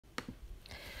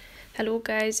Hello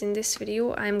guys, in this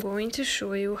video I'm going to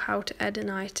show you how to add an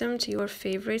item to your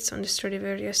favorites on the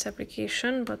Stradivarius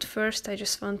application, but first I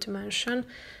just want to mention,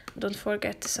 don't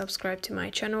forget to subscribe to my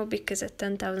channel because at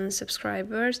 10,000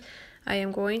 subscribers I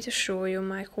am going to show you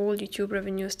my whole YouTube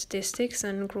revenue statistics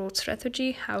and growth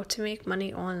strategy, how to make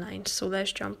money online. So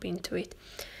let's jump into it.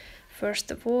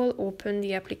 First of all, open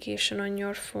the application on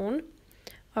your phone.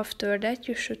 After that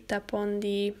you should tap on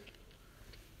the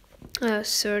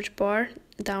search bar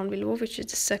down below, which is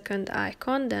the second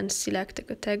icon, then select a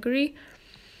category,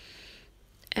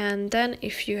 and then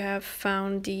if you have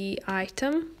found the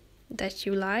item that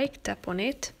you like, tap on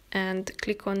it and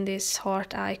click on this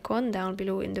heart icon down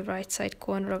below in the right side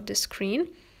corner of the screen.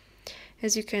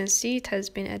 As you can see, it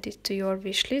has been added to your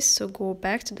wish list, so go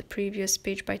back to the previous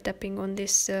page by tapping on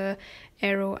this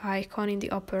arrow icon in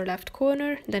the upper left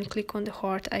corner, then click on the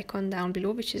heart icon down below,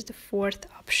 which is the fourth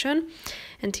option,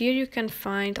 and here you can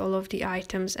find all of the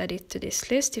items added to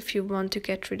this list. If you want to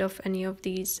get rid of any of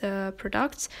these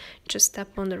products, just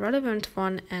tap on the relevant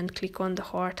one and click on the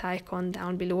heart icon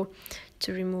down below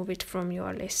to remove it from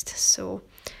your list. So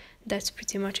that's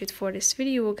pretty much it for this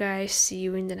video, guys. See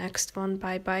you in the next one.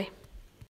 Bye bye.